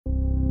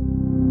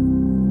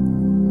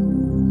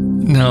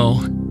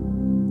No,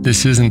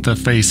 this isn't the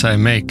face I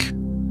make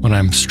when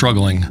I'm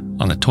struggling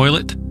on the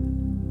toilet.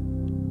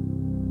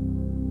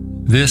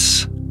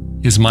 This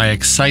is my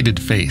excited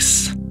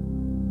face.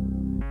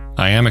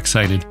 I am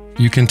excited.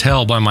 You can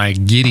tell by my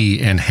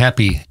giddy and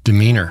happy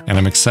demeanor. And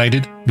I'm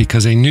excited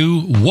because a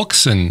new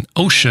Wouxun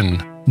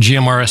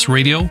GMRS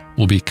radio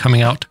will be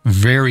coming out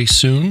very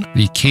soon.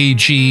 The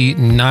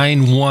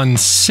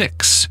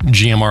KG-916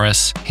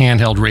 GMRS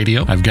handheld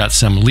radio. I've got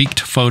some leaked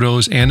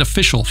photos and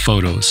official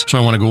photos. So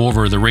I want to go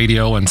over the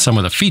radio and some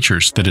of the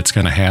features that it's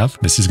going to have.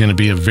 This is going to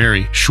be a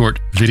very short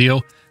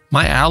video.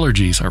 My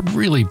allergies are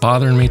really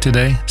bothering me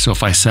today. So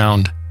if I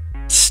sound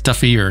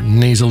stuffy or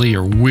nasally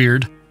or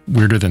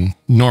weirder than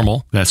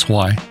normal, that's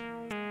why.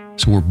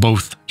 So we're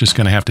both just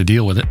going to have to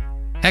deal with it.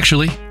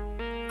 Actually,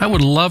 I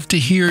would love to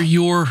hear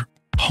your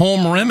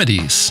home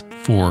remedies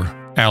for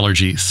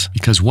allergies,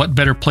 because what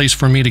better place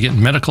for me to get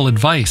medical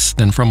advice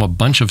than from a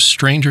bunch of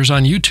strangers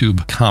on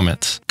YouTube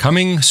comments.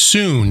 Coming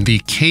soon, the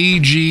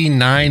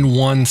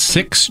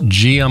KG-916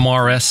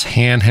 GMRS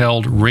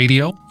handheld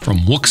radio from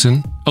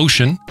Wouxun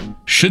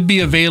should be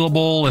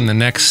available in the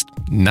next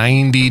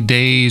 90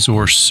 days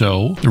or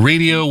so. The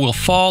radio will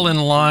fall in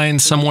line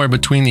somewhere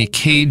between the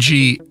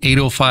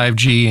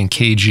KG-805G and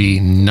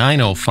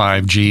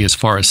KG-905G as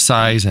far as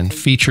size and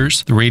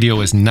features. The radio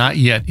is not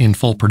yet in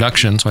full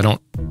production, so I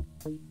don't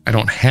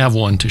have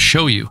one to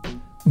show you.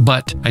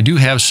 But I do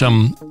have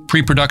some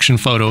pre-production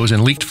photos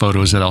and leaked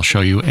photos that I'll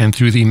show you, and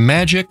through the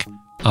magic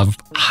of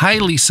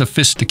highly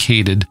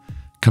sophisticated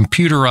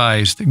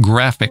computerized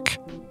graphic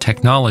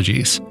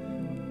technologies,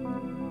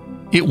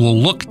 it will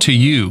look to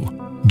you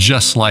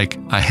just like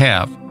I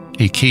have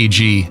a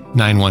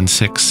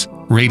KG-916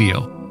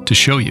 radio to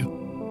show you.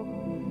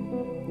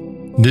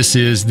 This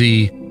is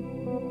the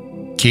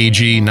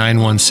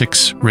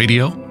KG-916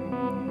 radio.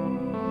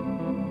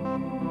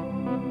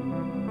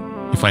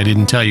 If I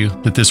didn't tell you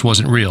that this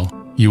wasn't real,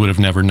 you would have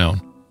never known.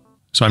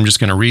 So I'm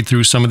just going to read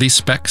through some of these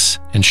specs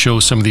and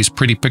show some of these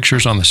pretty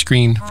pictures on the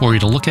screen for you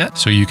to look at,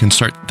 so you can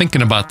start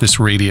thinking about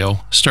this radio,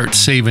 start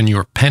saving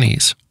your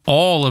pennies.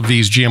 All of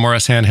these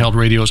GMRS handheld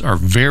radios are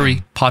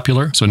very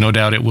popular, so no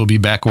doubt it will be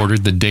back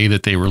ordered the day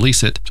that they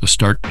release it. So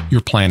start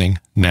your planning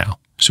now.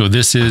 So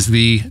this is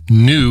the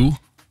new,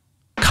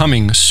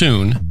 coming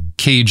soon,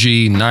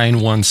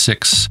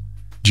 KG-916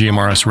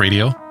 GMRS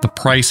radio. The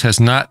price has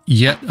not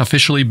yet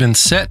officially been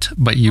set,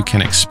 but you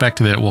can expect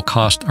that it will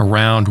cost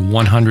around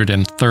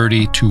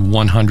 $130 to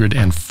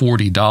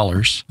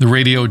 $140. The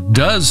radio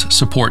does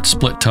support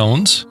split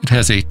tones. It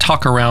has a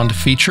talk around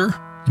feature.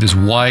 It is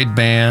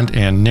wideband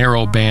and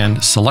narrowband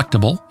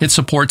selectable. It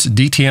supports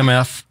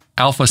DTMF,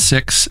 Alpha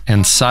 6,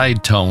 and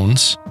side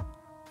tones.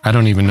 I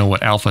don't even know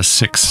what Alpha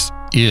 6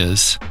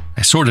 is.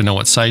 I sort of know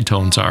what side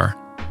tones are.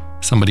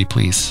 Somebody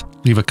please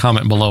leave a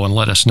comment below and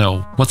let us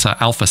know what's an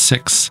Alpha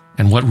 6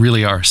 and what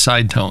really are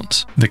side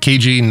tones. The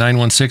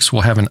KG-916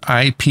 will have an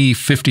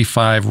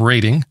IP55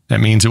 rating. That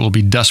means it will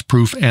be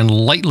dustproof and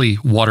lightly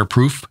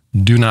waterproof.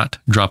 Do not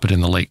drop it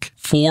in the lake.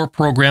 4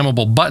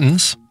 programmable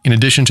buttons. In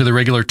addition to the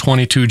regular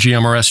 22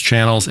 GMRS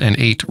channels and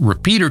 8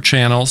 repeater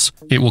channels,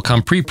 it will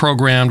come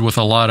pre-programmed with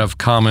a lot of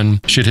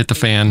common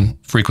shit-hit-the-fan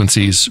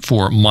frequencies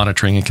for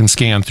monitoring and can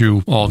scan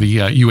through all the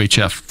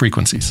UHF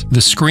frequencies.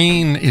 The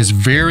screen is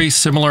very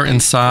similar in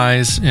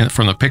size, and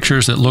from the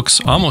pictures it looks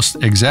almost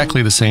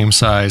exactly the same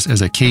size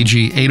as a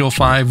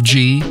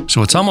KG-805G,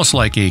 so it's almost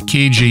like a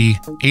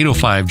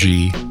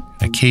KG-805G,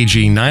 a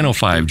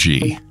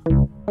KG-905G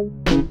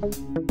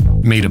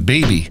made a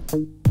baby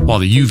while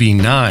the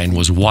UV9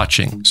 was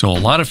watching. So a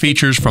lot of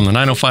features from the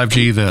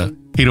 905G, the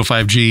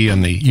 805G,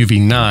 and the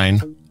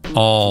UV9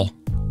 all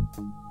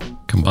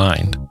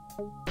combined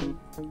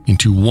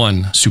into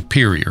one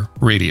superior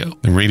radio.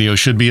 The radio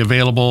should be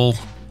available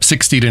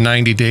 60 to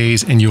 90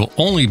 days, and you'll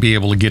only be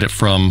able to get it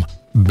from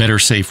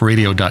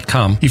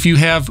bettersaferadio.com. If you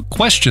have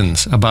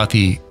questions about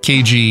the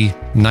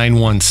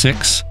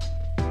KG-916,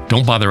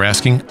 don't bother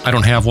asking. I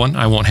don't have one.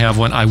 I won't have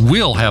one. I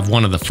will have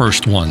one of the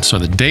first ones. So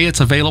the day it's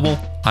available,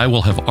 I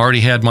will have already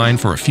had mine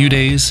for a few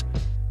days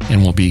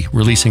and we'll be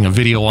releasing a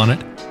video on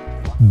it.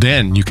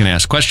 Then you can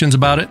ask questions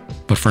about it.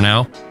 But for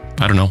now,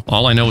 I don't know.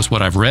 All I know is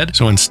what I've read.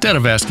 So instead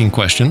of asking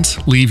questions,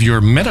 leave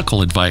your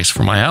medical advice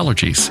for my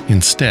allergies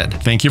instead.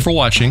 Thank you for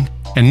watching.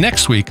 And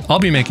next week, I'll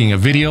be making a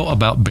video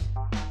about